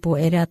bisimpu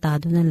area ta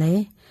duna le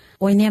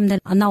oinem da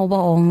anawba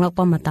ong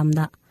lakpa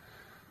matamda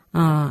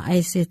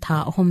ai si tha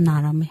hom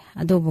narame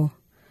adubu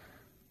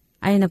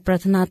aina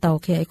prathana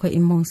tawke aikoi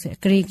imong se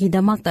kri gi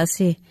damak ta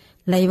se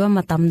leiba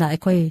matamda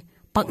aikoi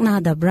pakna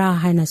da bra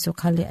haina su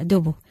khale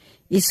adubu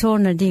isor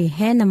na di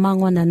hena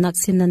mangwana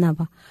naksinna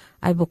ba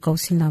aibu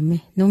kausilame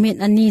numit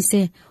ani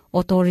se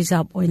auto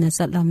reserve oina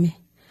satlame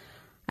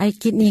ai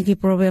kidney gi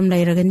problem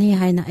lairagani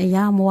haina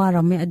aya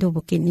muwarame adubu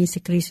kidney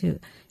secretion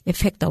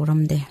effect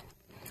awramde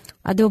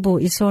adubu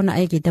isona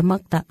ai gi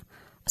damakta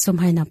asum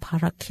haina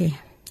pharakhe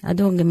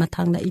adonge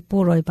mathangna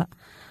ipuroiba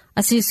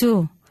asisu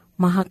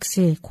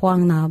mahakse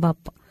khwang na ba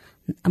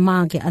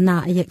amage ana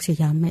ayek se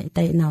yame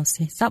itai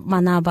nawse sap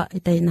manaba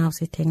itai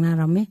nawse thengna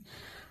rame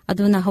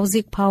aduna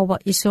hauzik phawba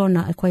isona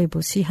akhoi bu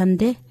si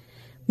hande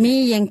mi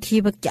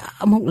yengthiba kya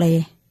amuk lay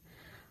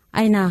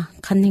aina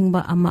khaningba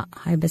ama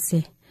haibase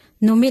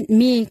numit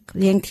mi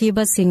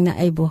yengthiba singna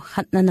aibu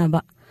hatnana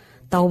ba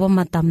tawba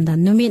matamda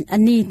numit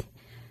ani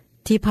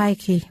thi phai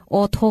khi o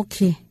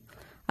thokhi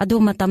adu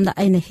matamda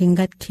aina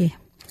hingat khi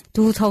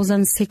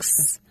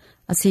 2006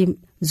 asi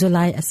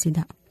July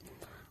asida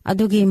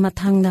adugi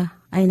mathangda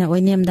aina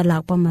oinem da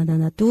lakpa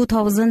madana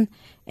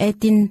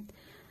 2018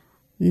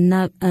 na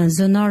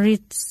January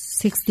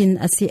 16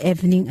 asi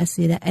evening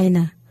asida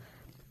aina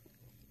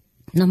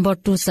number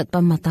 2 satpa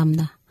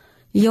matamda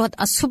yot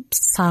asup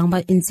sangba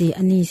inji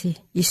ani si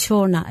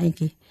ishona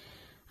aigi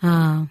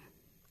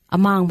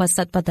amangba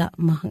satpada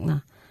mahakna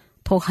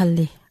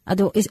thokhalli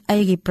ado is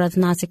aigi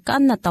pradna se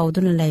kanna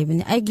tawduna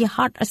laibani aigi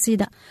heart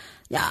asida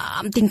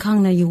yam tingkhang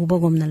na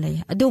yubagom na lay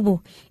adubu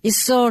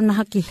isor na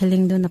hakki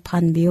heling do na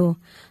phanbio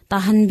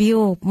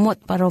tahanbio mot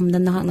parom da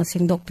na na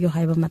singdok pio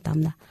haiba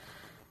matamda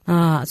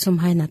sum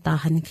haina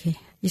tahan khi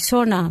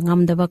isor na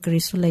ngamdaba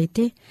krisu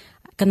laite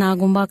kana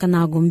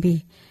gumbi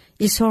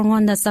isor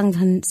ngonda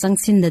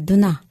sangsin da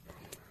duna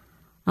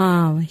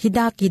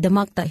hidaki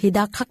damakta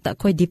hidak khakta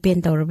khoi depend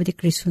tawrabdi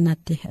krisu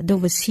natte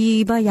adubu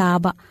siba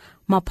yaba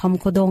mapham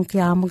khodong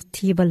kya muk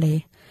thiba le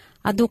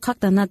adu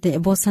khakta nate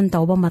abortion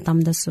tawba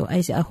matamda su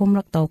aisi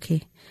ahumrak tawkhi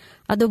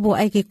adubu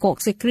aiki kok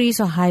se kri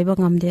so haiba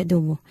ngamde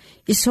adubu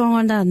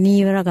isongonda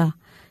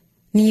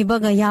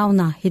nibaga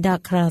yauna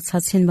hidakra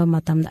satsinba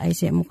matamda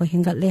aisi amuko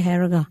hingatle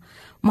heraga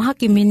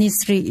mahaki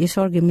ministry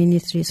isorgi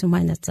ministry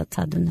sumaina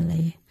chatsaduna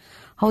lay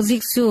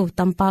hauzik su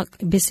tampak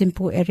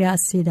bisimpu area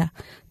asida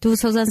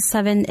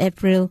 2007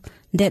 April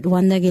date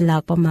 1 dagi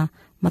lakpama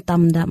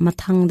matamda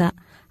mathangda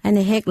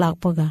ane hek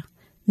lakpaga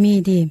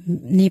midi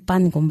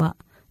nipan gumba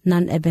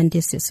non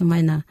adventist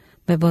sumaina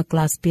bible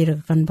class pira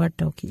convert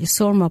toki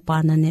isor ma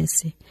pana ne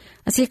se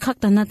asi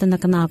khakta na tana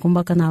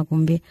kana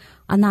gumbi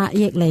ana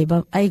yek leiba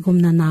ai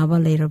gumna na ba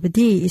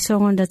leirabdi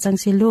isongonda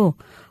changsilu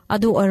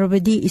adu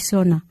orabdi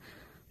isona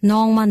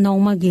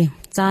nongma gi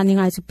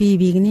chaningai chu pi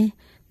bigni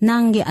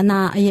nangi ana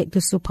ayek du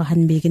su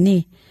phahan bigni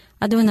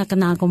aduna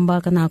kana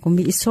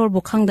gumbi isor bu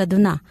khangda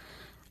duna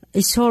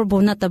isor bu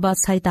na taba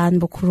saitan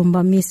bu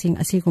khurumba mising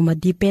asiguma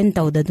depend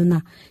tawdaduna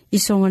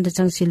isongonda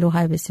changsilu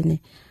haibesini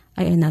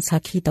aina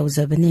sakhi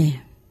tawjabane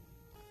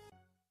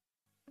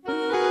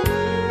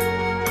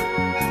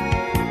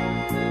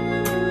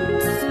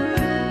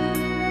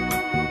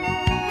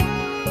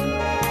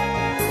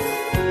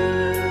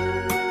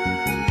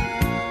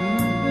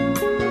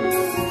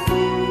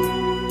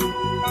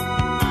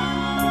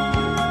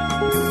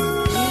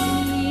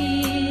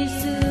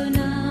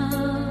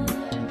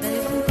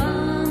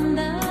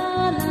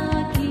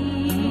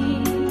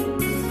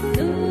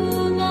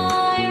Tuna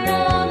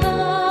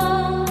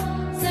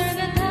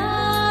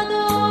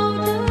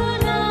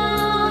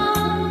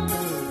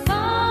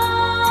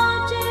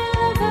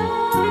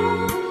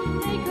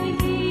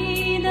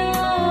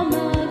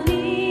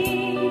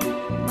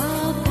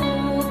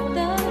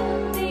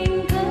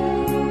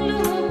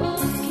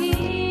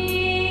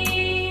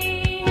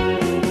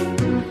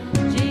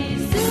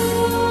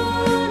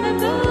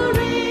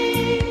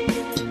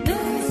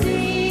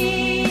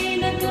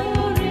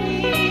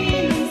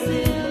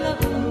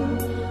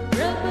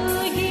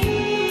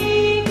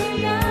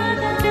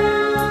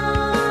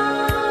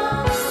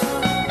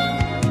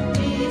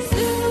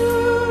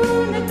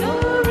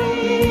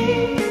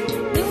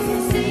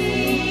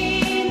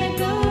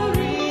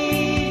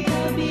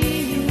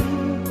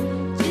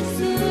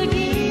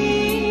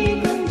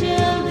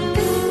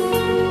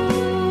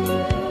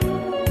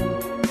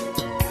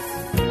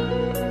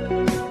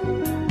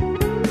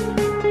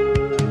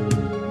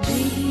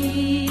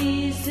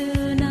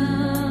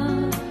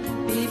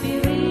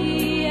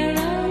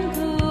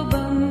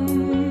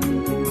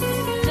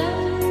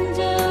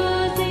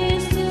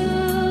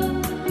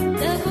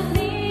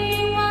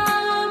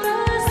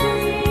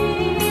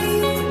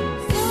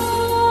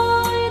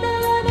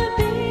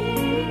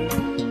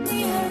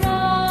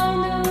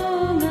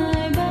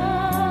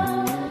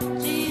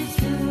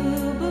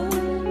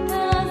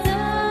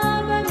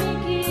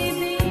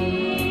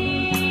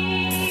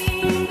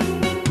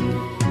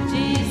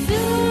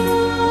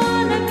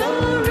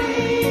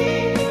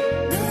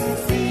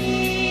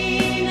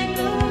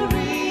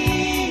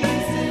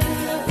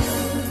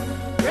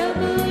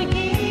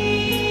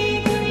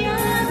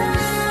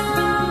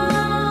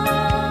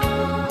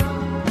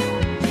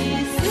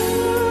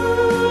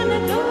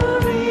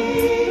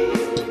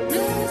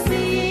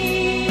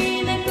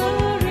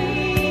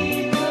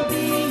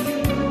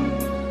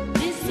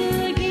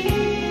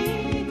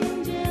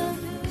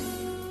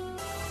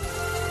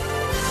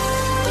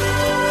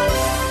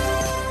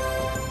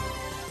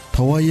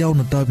Thawai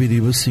yauna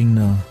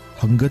tabiribasingna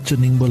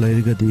hangatchaningba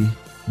lairigadi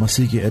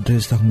masigi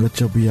address ta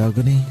hangatchabu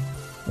yagani.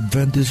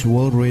 Adventist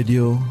World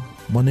Radio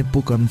Manipur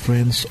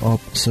Conference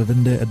of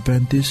Seventh-day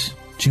Adventists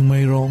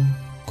Chingmairong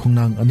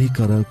Khungnang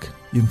Anikarak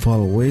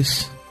Imphal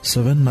West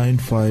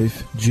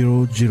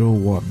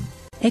 795001.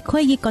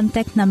 Ekhoigi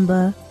contact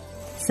number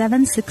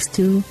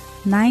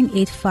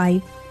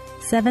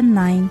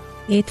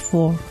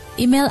 762-985-7984.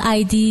 Email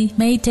ID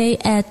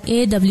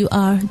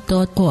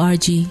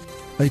mayday@awr.org.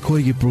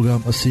 Ekhoigi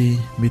program asi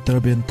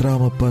mitarben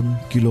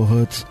 38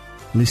 kHz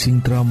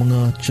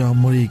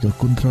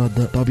 13,500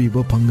 da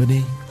tabiba phangani.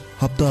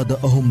 Hapta da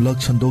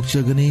ahumlak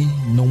sandokchagani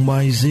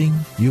nongmaizing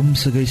yum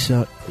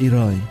sagaisa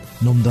irai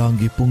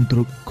nomdangi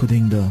pungtruk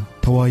khudingda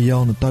thawai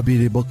yauna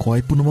tabiriba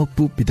khwai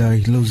punamakpu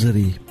pidai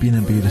lozari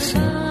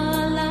pinabirasi.